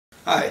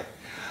Hi,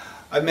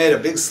 I've made a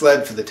big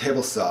sled for the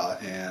table saw,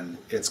 and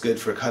it's good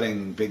for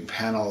cutting big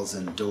panels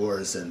and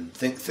doors and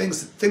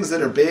things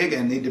that are big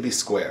and need to be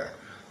square.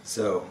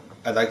 So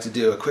I'd like to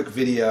do a quick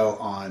video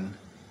on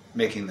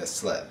making this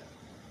sled.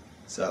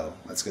 So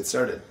let's get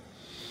started.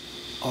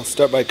 I'll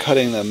start by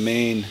cutting the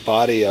main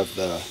body of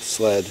the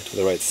sled to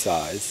the right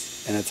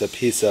size, and it's a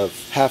piece of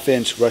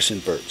 1/2-inch Russian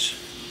birch,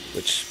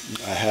 which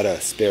I had a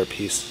spare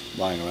piece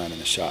lying around in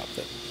the shop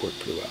that worked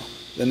pretty well.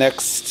 The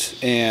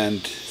next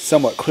and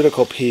somewhat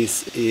critical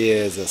piece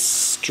is a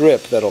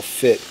strip that'll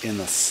fit in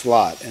the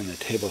slot in the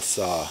table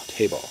saw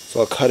table.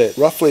 So I'll cut it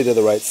roughly to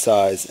the right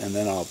size, and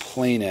then I'll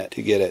plane it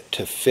to get it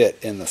to fit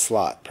in the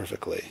slot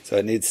perfectly. So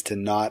it needs to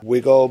not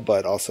wiggle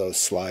but also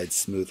slide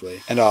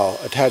smoothly. And I'll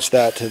attach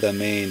that to the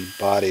main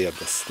body of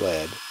the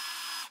sled.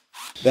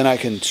 Then I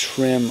can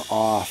trim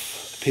off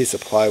piece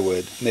of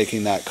plywood,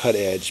 making that cut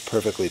edge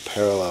perfectly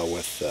parallel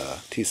with the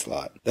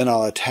T-slot. Then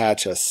I'll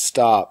attach a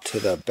stop to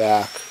the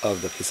back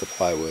of the piece of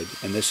plywood,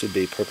 and this should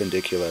be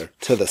perpendicular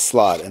to the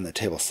slot in the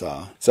table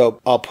saw. So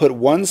I'll put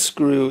one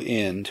screw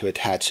in to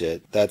attach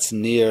it that's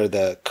near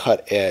the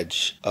cut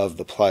edge of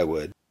the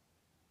plywood.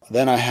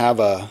 Then I have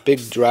a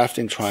big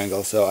drafting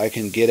triangle so I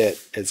can get it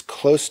as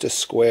close to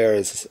square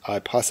as I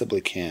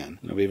possibly can.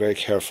 I'll be very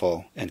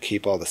careful and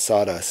keep all the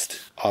sawdust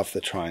off the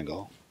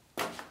triangle.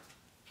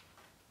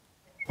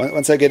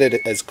 Once I get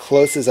it as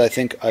close as I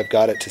think I've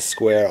got it to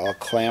square, I'll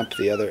clamp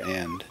the other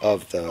end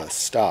of the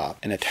stop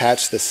and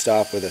attach the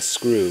stop with a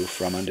screw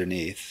from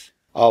underneath.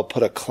 I'll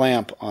put a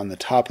clamp on the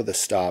top of the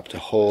stop to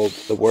hold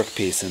the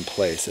workpiece in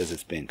place as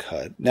it's being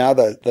cut. Now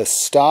the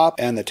stop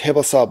and the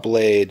table saw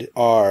blade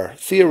are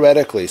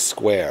theoretically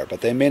square,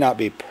 but they may not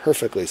be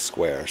perfectly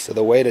square. So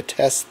the way to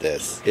test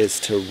this is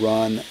to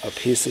run a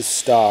piece of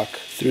stock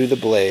through the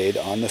blade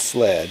on the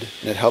sled,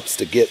 and it helps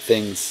to get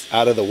things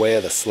out of the way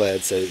of the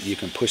sled so you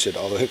can push it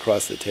all the way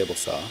across the table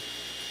saw.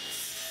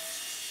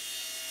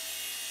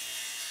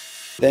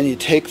 Then you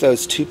take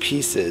those two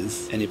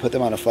pieces and you put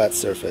them on a flat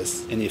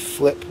surface and you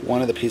flip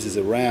one of the pieces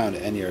around,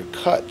 and your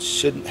cut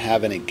shouldn't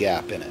have any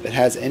gap in it. If it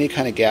has any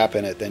kind of gap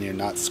in it, then you're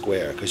not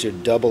square because you're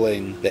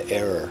doubling the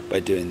error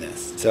by doing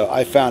this. So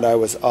I found I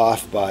was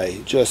off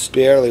by just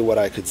barely what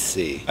I could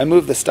see. I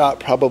moved the stop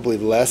probably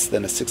less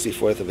than a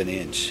 64th of an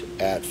inch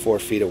at 4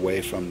 feet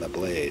away from the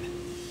blade,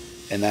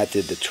 and that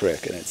did the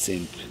trick, and it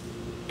seemed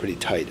pretty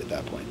tight at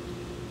that point.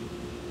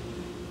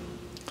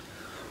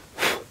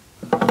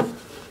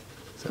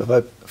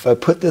 So if I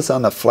put this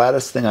on the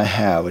flattest thing I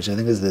have, which I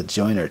think is the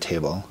joiner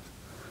table,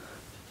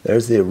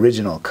 there's the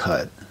original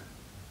cut.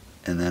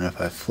 And then if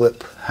I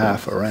flip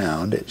half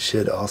around, it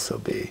should also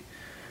be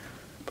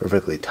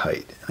perfectly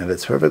tight. And if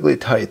it's perfectly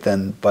tight,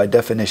 then by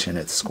definition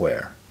it's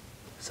square.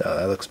 So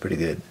that looks pretty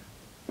good.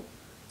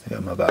 I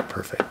think I'm about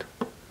perfect.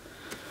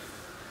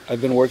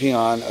 I've been working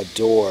on a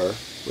door,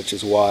 which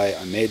is why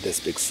I made this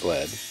big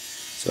sled.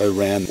 So I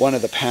ran one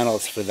of the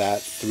panels for that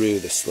through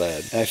the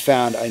sled. And I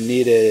found I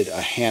needed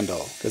a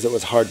handle because it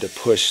was hard to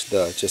push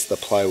just the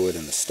plywood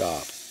and the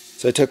stop.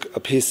 So I took a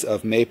piece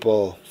of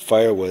maple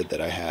firewood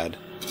that I had.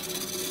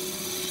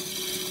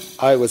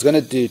 I was going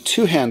to do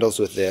 2 handles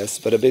with this,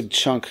 but a big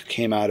chunk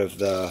came out of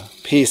the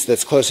piece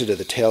that's closer to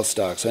the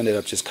tailstock, so I ended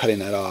up just cutting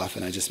that off,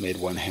 and I just made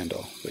 1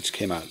 handle, which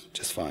came out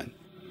just fine.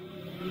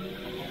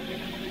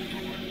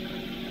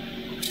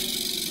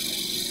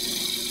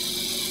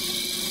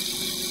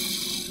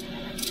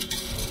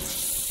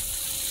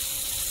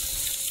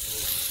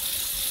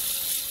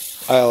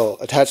 I'll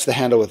attach the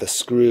handle with a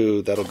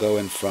screw that'll go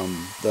in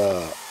from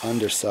the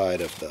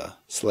underside of the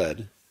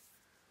sled.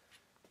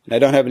 And I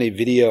don't have any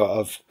video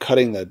of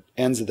cutting the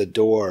ends of the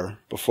door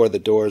before the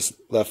doors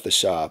left the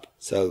shop,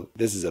 so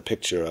this is a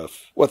picture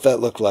of what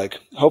that looked like.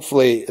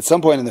 Hopefully, at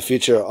some point in the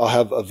future, I'll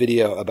have a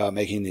video about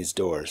making these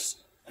doors.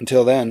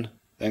 Until then,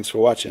 thanks for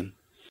watching.